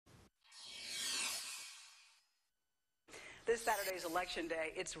This Saturday's Election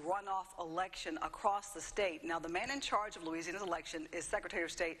Day. It's runoff election across the state. Now, the man in charge of Louisiana's election is Secretary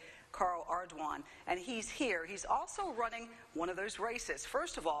of State Ardoin, and he's here. He's also running one of those races.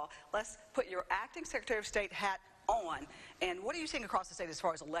 First of all, let's put your acting Secretary of State hat on. And what are you seeing across the state as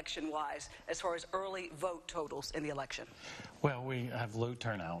far as election-wise, as far as early vote totals in the election? Well, we have low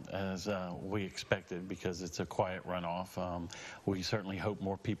turnout, as we expected, because it's a quiet runoff. We certainly hope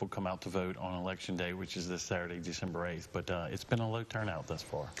more people come out to vote on Election Day, which is this Saturday, December 8th, but it's been a low turnout thus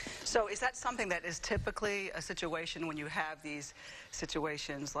far. So is that something that is typically a situation when you have these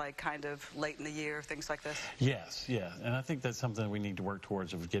situations, like kind of late in the year, things like this? Yes, yeah, and I think that's something we need to work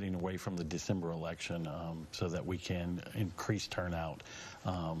towards, of getting away from the December election so that we can increase turnout,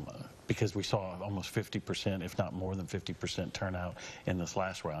 because we saw almost 50%, if not more than 50% turnout in this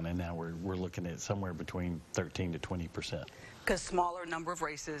last round, and now we're looking at somewhere between 13 to 20%. Because smaller number of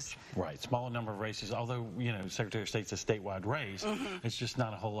races. Right, smaller number of races. Although, you know, Secretary of State's a statewide race, it's just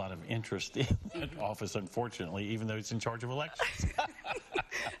not a whole lot of interest in that office, unfortunately, even though it's in charge of elections.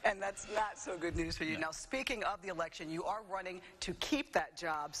 And that's not so good news for you. Now, speaking of the election, you are running to keep that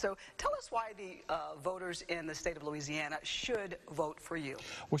job. So tell us why the voters in the state of Louisiana should vote for you.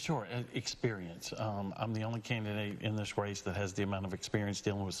 Well, sure. Experience. I'm the only candidate in this race that has the amount of experience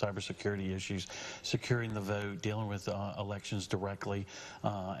dealing with cybersecurity issues, securing the vote, dealing with elections directly,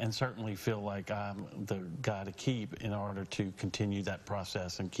 and certainly feel like I'm the guy to keep in order to continue that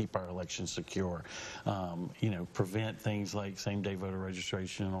process and keep our elections secure. You know, prevent things like same-day voter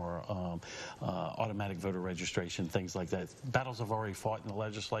registration or automatic voter registration, things like that. Battles I've already fought in the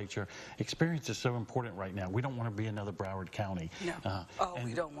legislature. Experience is so important right now. We don't want to be another Broward County. No.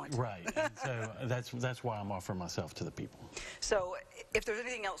 We don't want to. Right. And so that's why I'm offering myself to the people. So if there's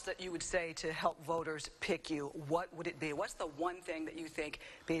anything else that you would say to help voters pick you, what would it be? What's the one thing that you think,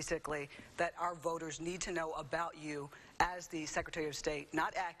 basically, that our voters need to know about you as the Secretary of State,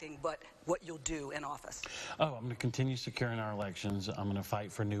 not acting, but what you'll do in office? Oh, I'm going to continue securing our elections. I'm going to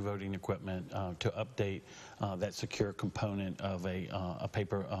fight for new voting equipment to update that secure component of a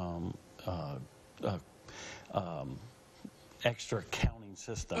paper extra counting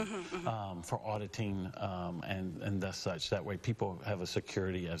system for auditing and thus such. That way people have a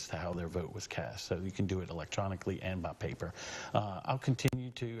security as to how their vote was cast. So you can do it electronically and by paper. I'll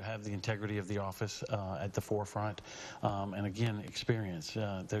continue to have the integrity of the office at the forefront. And again, experience.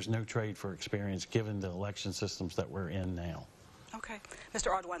 There's no trade for experience given the election systems that we're in now. Okay.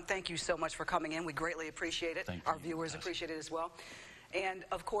 Mr. Ardoin, thank you so much for coming in. We greatly appreciate it. Our viewers appreciate it as well. And,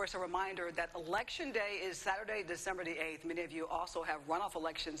 of course, a reminder that Election Day is Saturday, December the 8th. Many of you also have runoff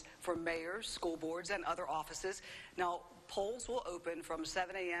elections for mayors, school boards, and other offices. Now, polls will open from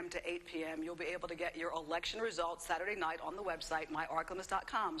 7 a.m. to 8 p.m. You'll be able to get your election results Saturday night on the website,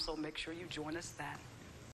 myarkansas.com, so make sure you join us then.